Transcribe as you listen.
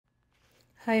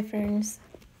Hi friends,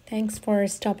 thanks for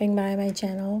stopping by my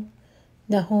channel,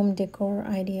 The Home Decor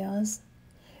Ideas,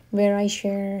 where I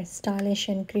share stylish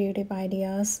and creative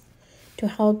ideas to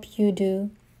help you do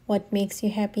what makes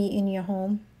you happy in your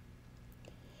home.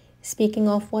 Speaking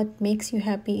of what makes you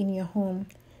happy in your home,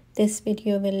 this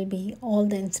video will be all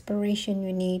the inspiration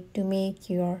you need to make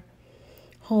your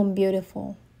home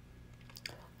beautiful.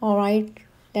 Alright,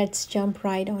 let's jump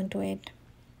right onto it.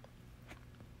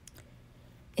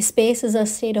 Space is a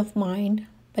state of mind,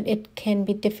 but it can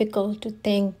be difficult to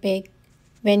think big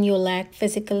when you lack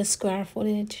physical square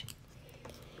footage.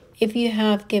 If you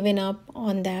have given up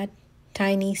on that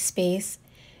tiny space,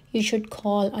 you should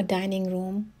call a dining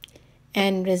room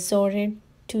and resorted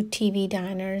to TV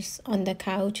diners on the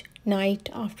couch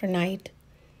night after night.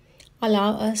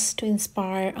 Allow us to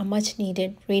inspire a much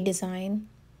needed redesign.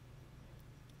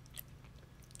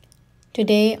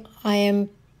 Today, I am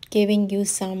giving you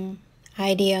some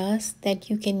ideas that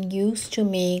you can use to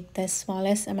make the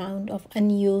smallest amount of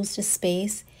unused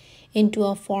space into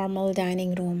a formal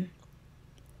dining room.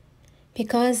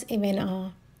 Because even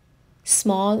a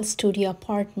small studio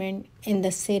apartment in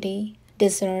the city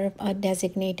deserve a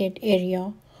designated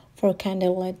area for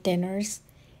candlelit dinners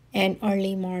and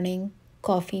early morning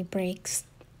coffee breaks.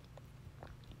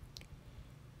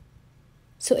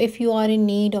 So if you are in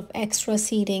need of extra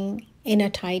seating in a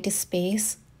tight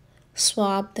space,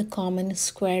 swap the common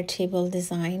square table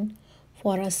design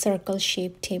for a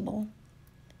circle-shaped table.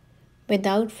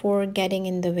 Without four getting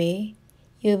in the way,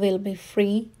 you will be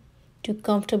free to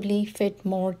comfortably fit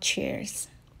more chairs.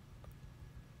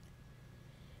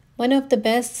 One of the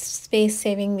best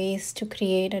space-saving ways to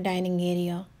create a dining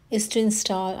area is to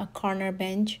install a corner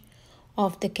bench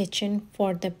of the kitchen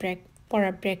for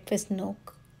a breakfast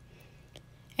nook.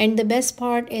 And the best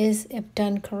part is, if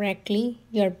done correctly,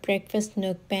 your breakfast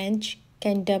nook bench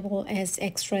can double as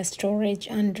extra storage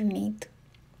underneath.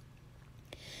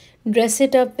 Dress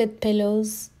it up with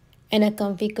pillows and a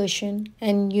comfy cushion,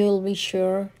 and you'll be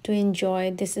sure to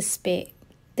enjoy this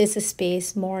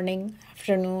space morning,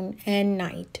 afternoon, and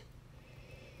night.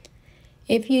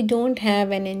 If you don't have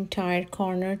an entire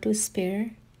corner to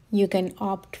spare, you can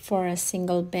opt for a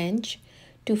single bench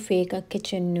to fake a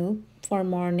kitchen nook for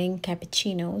morning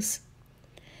cappuccinos.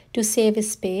 To save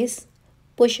space,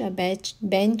 push a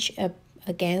bench up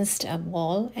against a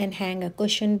wall and hang a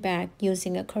cushion back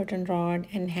using a curtain rod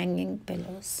and hanging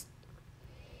pillows.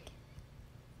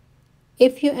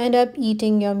 If you end up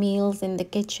eating your meals in the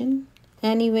kitchen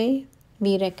anyway,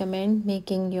 we recommend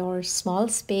making your small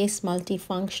space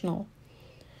multifunctional.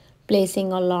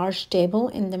 Placing a large table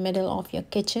in the middle of your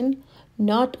kitchen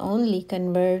not only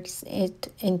converts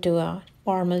it into a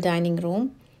formal dining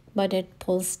room, but it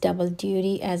pulls double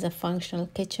duty as a functional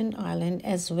kitchen island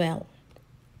as well.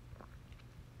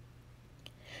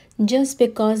 Just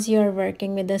because you are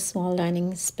working with a small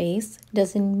dining space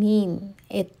doesn't mean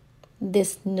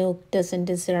this nook doesn't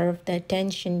deserve the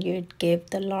attention you'd give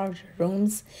the larger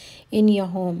rooms in your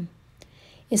home.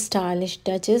 Stylish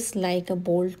touches like a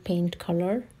bold paint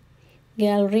color,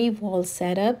 gallery wall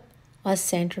setup, a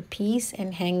centerpiece,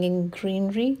 and hanging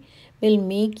greenery will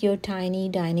make your tiny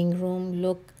dining room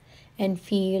look and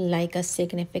feel like a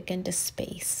significant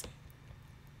space.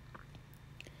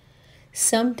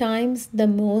 Sometimes the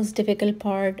most difficult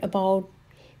part about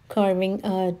carving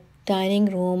a dining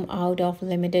room out of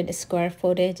limited square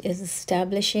footage is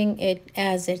establishing it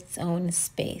as its own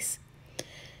space.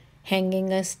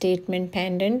 Hanging a statement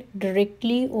pendant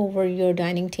directly over your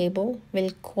dining table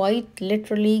will quite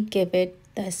literally give it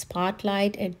the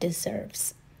spotlight it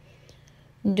deserves.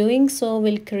 Doing so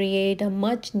will create a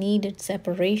much needed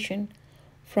separation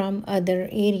from other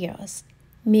areas,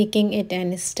 making it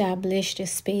an established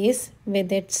space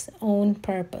with its own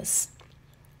purpose.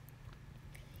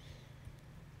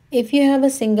 If you have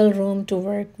a single room to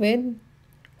work with,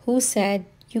 who said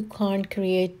you can't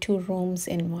create two rooms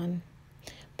in one?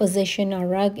 Position a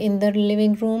rug in the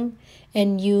living room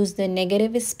and use the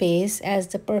negative space as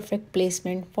the perfect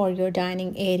placement for your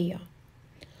dining area.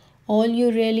 All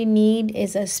you really need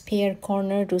is a spare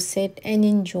corner to sit and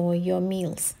enjoy your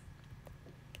meals.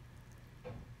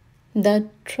 The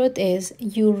truth is,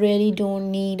 you really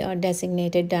don't need a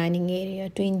designated dining area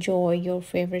to enjoy your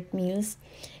favorite meals.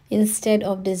 Instead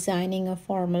of designing a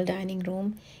formal dining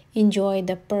room, enjoy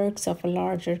the perks of a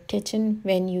larger kitchen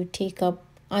when you take up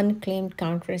unclaimed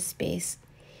counter space.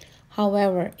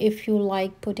 However, if you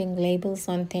like putting labels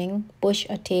on things, push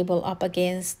a table up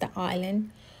against the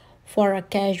island for a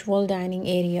casual dining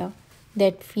area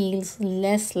that feels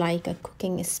less like a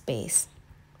cooking space.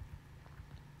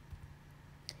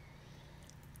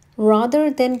 Rather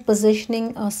than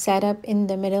positioning a setup in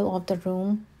the middle of the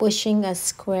room, pushing a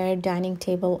square dining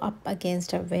table up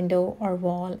against a window or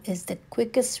wall is the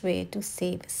quickest way to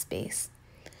save space.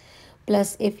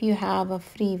 Plus, if you have a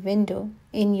free window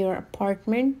in your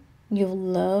apartment, you'll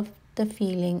love the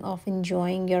feeling of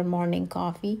enjoying your morning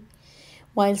coffee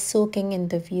while soaking in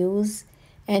the views.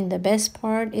 And the best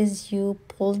part is you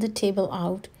pull the table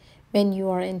out when you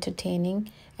are entertaining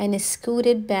and scoot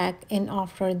it back in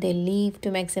after they leave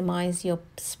to maximize your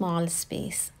small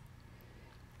space.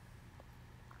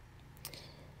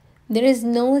 There is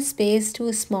no space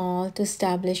too small to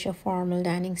establish a formal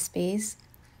dining space.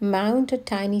 Mount a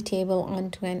tiny table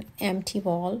onto an empty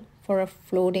wall for a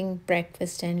floating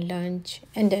breakfast and lunch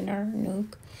and dinner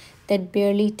nook that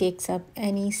barely takes up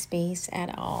any space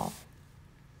at all.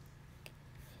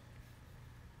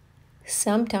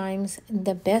 Sometimes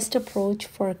the best approach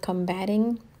for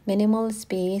combating minimal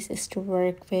space is to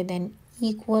work with an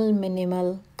equal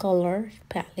minimal color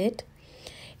palette.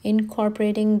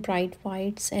 Incorporating bright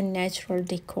whites and natural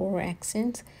decor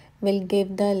accents will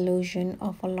give the illusion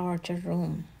of a larger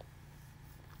room.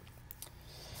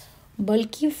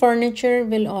 Bulky furniture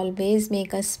will always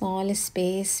make a small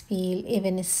space feel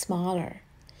even smaller.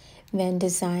 When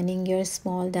designing your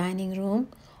small dining room,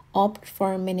 opt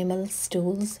for minimal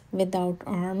stools without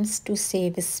arms to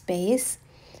save space.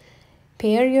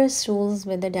 Pair your stools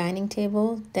with a dining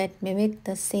table that mimic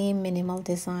the same minimal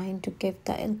design to give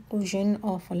the illusion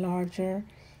of a larger,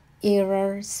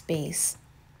 airer space.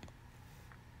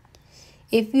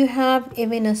 If you have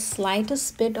even a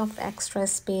slightest bit of extra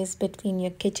space between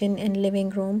your kitchen and living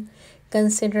room,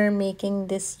 consider making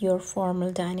this your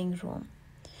formal dining room.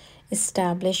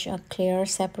 Establish a clear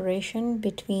separation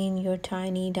between your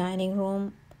tiny dining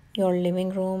room, your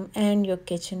living room, and your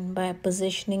kitchen by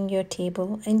positioning your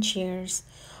table and chairs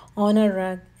on a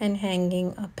rug and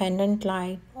hanging a pendant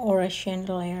light or a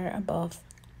chandelier above.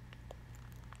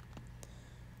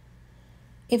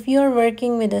 If you are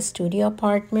working with a studio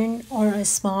apartment or a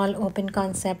small open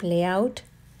concept layout,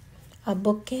 a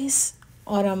bookcase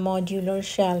or a modular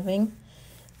shelving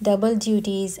double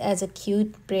duties as a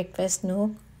cute breakfast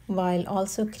nook while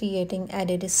also creating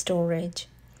added storage.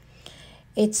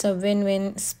 It's a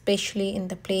win-win, especially in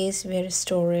the place where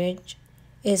storage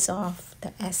is of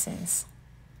the essence.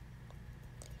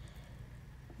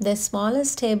 The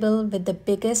smallest table with the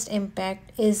biggest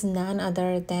impact is none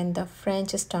other than the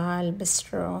French-style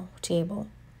bistro table.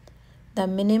 The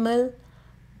minimal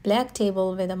black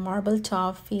table with a marble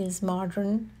top feels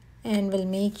modern and will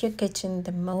make your kitchen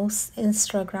the most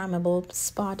Instagrammable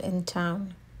spot in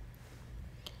town.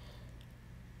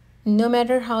 No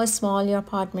matter how small your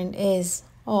apartment is,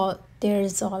 there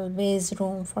is always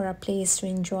room for a place to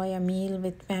enjoy a meal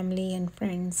with family and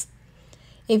friends.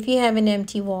 If you have an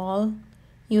empty wall,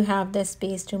 you have the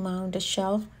space to mount a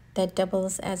shelf that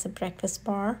doubles as a breakfast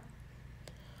bar.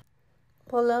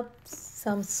 Pull up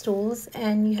some stools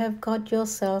and you have got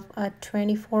yourself a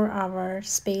 24-hour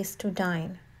space to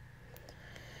dine.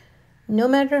 No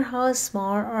matter how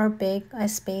small or big a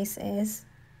space is,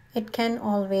 it can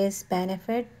always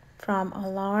benefit from a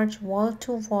large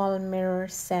wall-to-wall mirror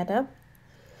setup.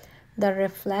 The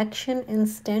reflection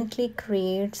instantly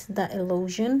creates the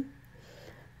illusion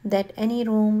that any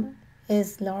room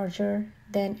is larger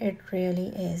than it really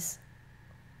is.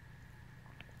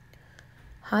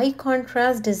 High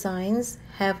contrast designs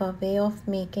have a way of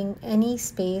making any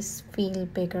space feel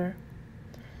bigger.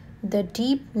 The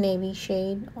deep navy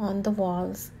shade on the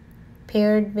walls,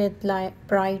 paired with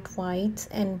bright whites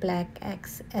and black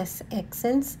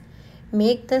accents,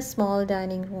 make the small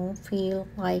dining room feel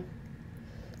like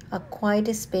a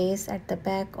quiet space at the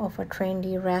back of a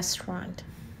trendy restaurant.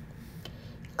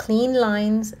 Clean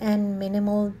lines and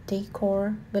minimal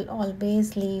decor will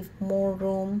always leave more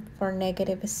room for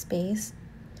negative space.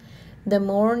 The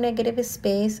more negative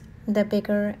space, the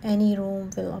bigger any room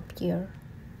will appear.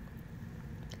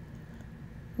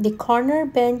 The corner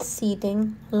bench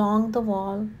seating along the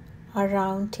wall, a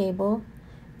round table,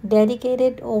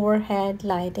 dedicated overhead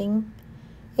lighting,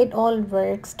 it all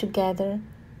works together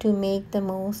to make the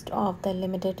most of the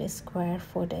limited square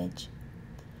footage.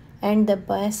 And the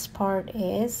best part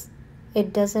is,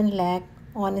 it doesn't lack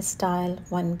on style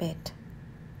one bit.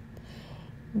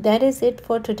 That is it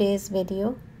for today's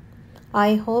video.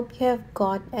 I hope you have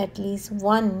got at least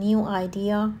one new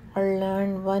idea or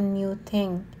learned one new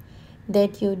thing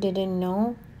that you didn't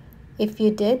know. If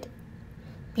you did,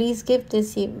 please give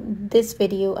this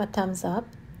video a thumbs up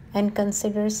and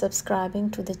consider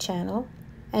subscribing to the channel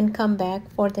and come back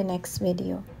for the next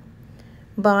video.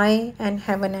 Bye and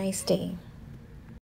have a nice day.